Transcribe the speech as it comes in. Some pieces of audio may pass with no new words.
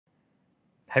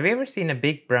Have you ever seen a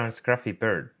big brown scruffy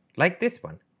bird, like this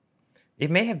one? It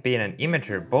may have been an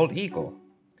immature bald eagle.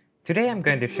 Today I'm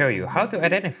going to show you how to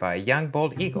identify young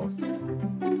bald eagles.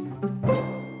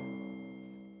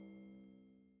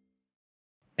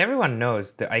 Everyone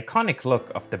knows the iconic look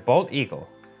of the bald eagle,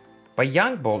 but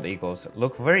young bald eagles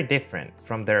look very different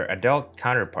from their adult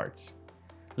counterparts.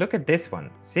 Look at this one,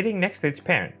 sitting next to its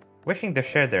parent, wishing to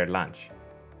share their lunch.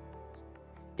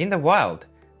 In the wild,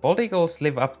 bald eagles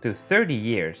live up to 30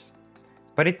 years,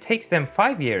 but it takes them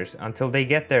 5 years until they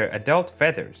get their adult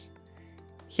feathers.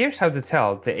 Here's how to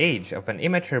tell the age of an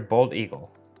immature bald eagle.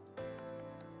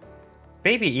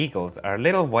 Baby eagles are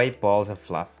little white balls of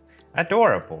fluff,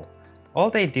 adorable. All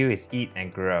they do is eat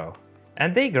and grow,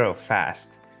 and they grow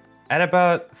fast. At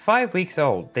about 5 weeks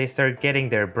old, they start getting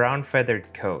their brown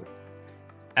feathered coat.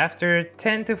 After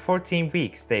 10 to 14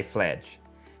 weeks, they fledge.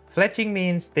 Fledging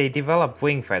means they develop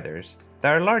wing feathers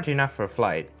that are large enough for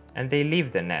flight, and they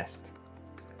leave the nest.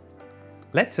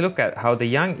 Let's look at how the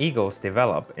young eagles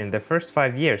develop in the first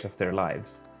 5 years of their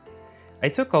lives. I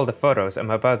took all the photos I'm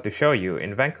about to show you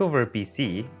in Vancouver,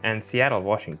 BC and Seattle,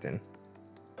 Washington.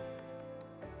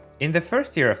 In the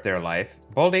first year of their life,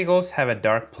 bald eagles have a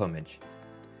dark plumage.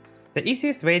 The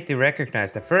easiest way to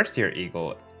recognize the first year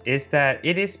eagle is that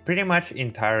it is pretty much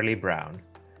entirely brown.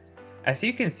 As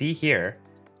you can see here,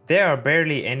 there are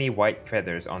barely any white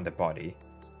feathers on the body.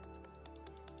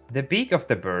 The beak of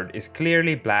the bird is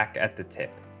clearly black at the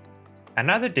tip.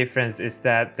 Another difference is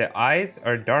that the eyes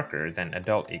are darker than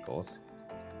adult eagles.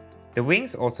 The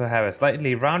wings also have a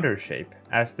slightly rounder shape,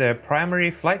 as the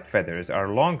primary flight feathers are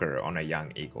longer on a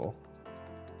young eagle.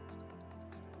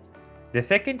 The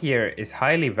second year is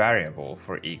highly variable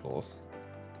for eagles.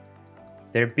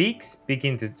 Their beaks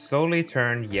begin to slowly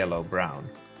turn yellow-brown.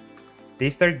 They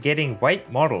start getting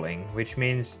white mottling, which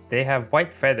means they have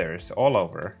white feathers all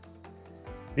over.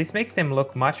 This makes them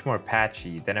look much more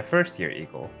patchy than a first-year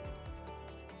eagle.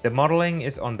 The mottling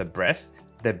is on the breast,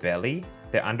 the belly,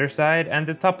 the underside, and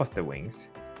the top of the wings.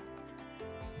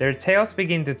 Their tails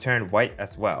begin to turn white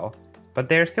as well, but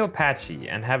they are still patchy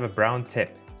and have a brown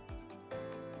tip.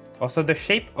 Also, the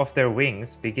shape of their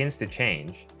wings begins to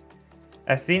change.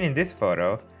 As seen in this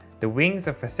photo, the wings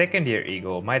of a second-year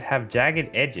eagle might have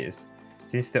jagged edges,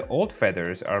 since the old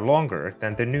feathers are longer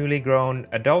than the newly grown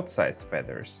adult-sized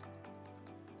feathers.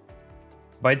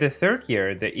 By the third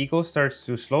year, the eagle starts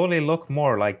to slowly look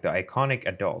more like the iconic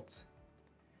adults.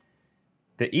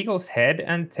 The eagle's head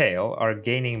and tail are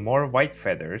gaining more white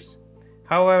feathers,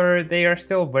 however, they are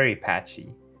still very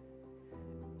patchy.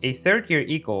 A third-year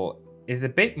eagle is a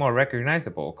bit more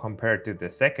recognizable compared to the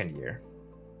second year.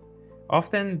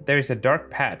 Often, there is a dark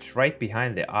patch right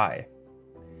behind the eye.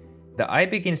 The eye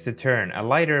begins to turn a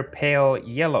lighter pale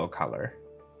yellow color.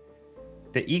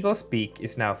 The eagle's beak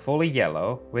is now fully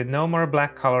yellow with no more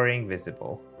black coloring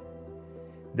visible.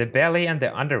 The belly and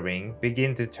the underwing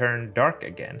begin to turn dark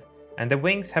again, and the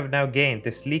wings have now gained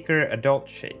the sleeker adult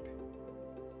shape.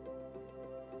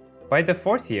 By the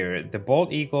fourth year, the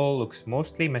bald eagle looks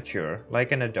mostly mature,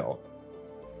 like an adult.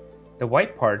 The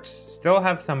white parts still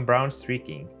have some brown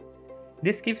streaking.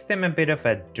 This gives them a bit of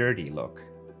a dirty look.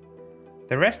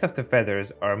 The rest of the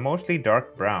feathers are mostly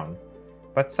dark brown,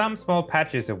 but some small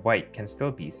patches of white can still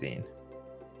be seen.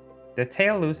 The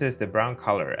tail loses the brown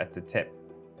color at the tip.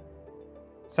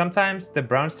 Sometimes the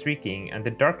brown streaking and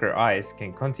the darker eyes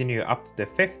can continue up to the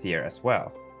fifth year as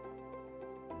well.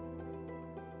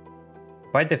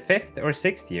 By the fifth or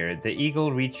sixth year, the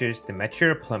eagle reaches the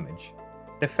mature plumage,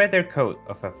 the feather coat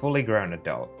of a fully grown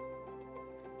adult.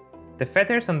 The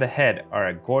feathers on the head are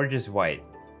a gorgeous white,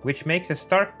 which makes a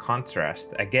stark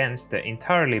contrast against the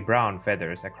entirely brown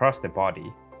feathers across the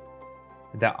body.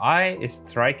 The eye is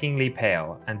strikingly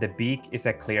pale and the beak is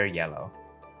a clear yellow.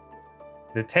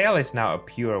 The tail is now a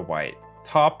pure white,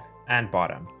 top and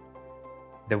bottom.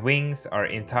 The wings are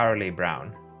entirely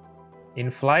brown. In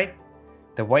flight,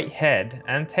 the white head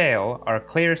and tail are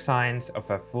clear signs of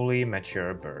a fully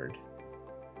mature bird.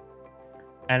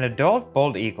 An adult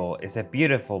bald eagle is a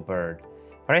beautiful bird,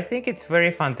 but I think it's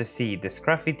very fun to see the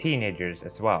scruffy teenagers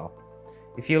as well.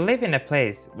 If you live in a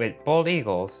place with bald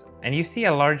eagles and you see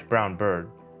a large brown bird,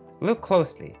 look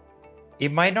closely.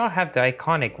 It might not have the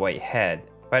iconic white head,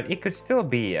 but it could still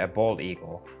be a bald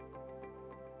eagle.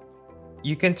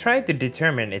 You can try to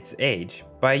determine its age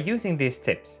by using these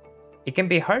tips. It can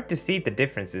be hard to see the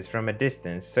differences from a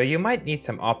distance, so you might need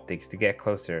some optics to get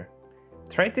closer.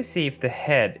 Try to see if the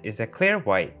head is a clear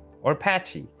white or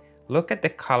patchy. Look at the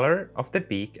color of the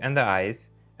beak and the eyes,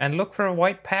 and look for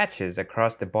white patches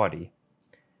across the body.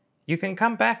 You can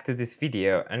come back to this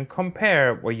video and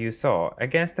compare what you saw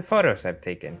against the photos I've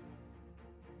taken.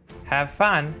 Have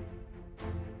fun!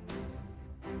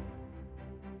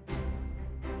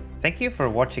 Thank you for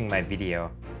watching my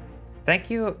video. Thank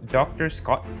you, Dr.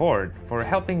 Scott Ford, for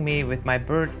helping me with my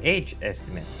bird age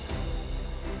estimates.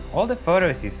 All the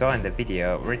photos you saw in the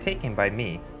video were taken by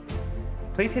me.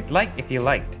 Please hit like if you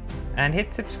liked, and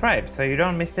hit subscribe so you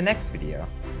don't miss the next video.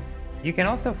 You can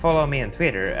also follow me on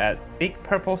Twitter at Big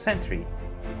Purple Sentri.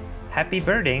 Happy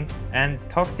birding, and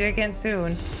talk to you again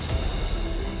soon!